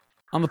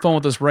On the phone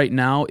with us right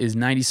now is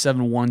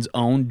 97.1's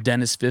own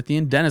Dennis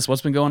Fithian. Dennis,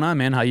 what's been going on,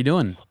 man? How you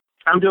doing?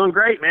 I'm doing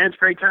great, man. It's a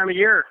great time of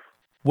year.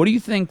 What do you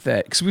think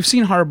that, because we've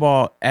seen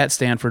Harbaugh at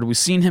Stanford, we've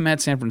seen him at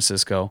San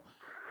Francisco.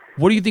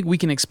 What do you think we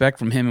can expect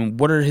from him, and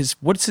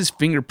what's his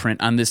fingerprint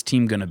on this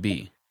team going to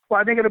be? Well,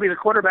 I think it'll be the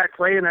quarterback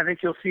play, and I think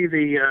you'll see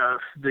the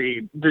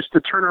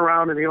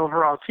turnaround in the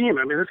overall team.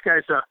 I mean, this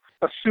guy's a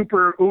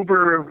super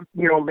uber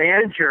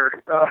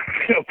manager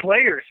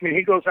players. I mean,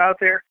 he goes out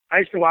there. I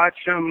used to watch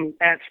him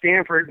at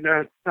Stanford.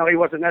 Now he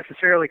wasn't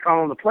necessarily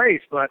calling the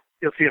plays, but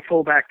you'll see a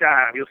fullback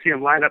dive. You'll see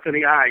him line up in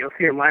the eye. You'll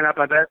see him line up,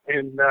 I bet,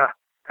 in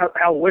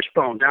Hal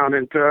Wishbone down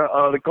into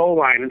the goal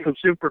line and some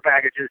super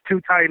packages,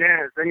 2 tight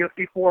ends. Then you'll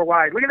see 4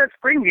 wide. Look at that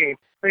spring game.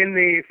 In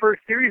the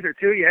first series or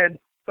two, you had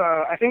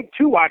I think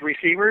 2 wide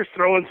receivers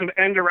throwing some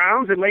end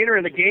arounds, and later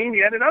in the game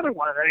you had another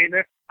one. I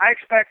mean, I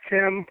expect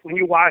him, when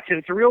you watch it,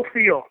 it's a real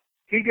feel.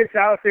 He gets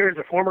out there as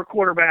a former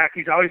quarterback.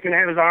 He's always going to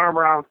have his arm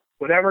around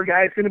whatever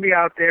guy's going to be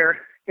out there,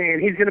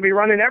 and he's going to be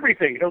running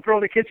everything. He'll throw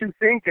the kitchen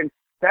sink, and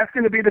that's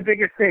going to be the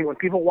biggest thing. When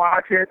people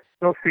watch it,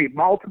 they'll see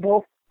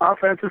multiple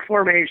offensive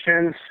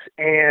formations,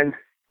 and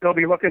they'll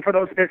be looking for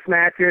those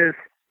mismatches.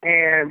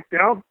 And,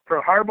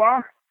 for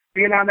Harbaugh,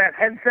 being on that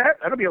headset,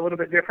 that'll be a little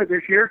bit different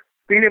this year.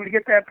 Being able to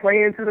get that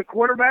play into the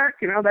quarterback,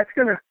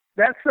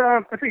 that's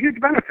a huge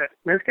benefit.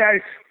 This guy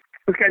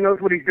knows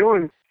what he's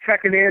doing,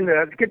 checking in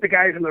to get the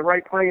guys in the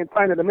right play and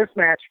finding the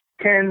mismatch.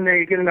 Can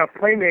they get enough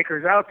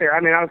playmakers out there?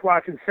 I mean, I was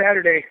watching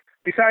Saturday.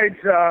 Besides,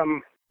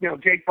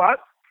 Jake Butt,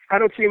 I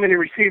don't see many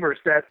receivers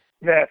that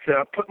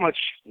put much,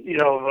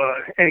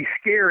 any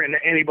scare into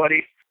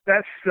anybody.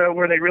 That's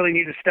where they really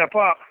need to step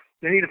up.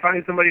 They need to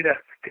find somebody to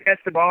catch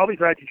the ball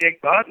besides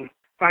Jake Butt and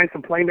find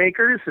some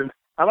playmakers. And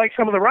I like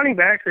some of the running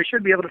backs. They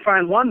should be able to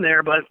find one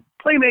there, but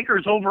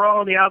playmakers overall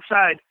on the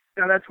outside,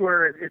 that's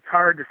where it's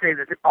hard to say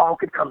that it all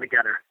could come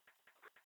together.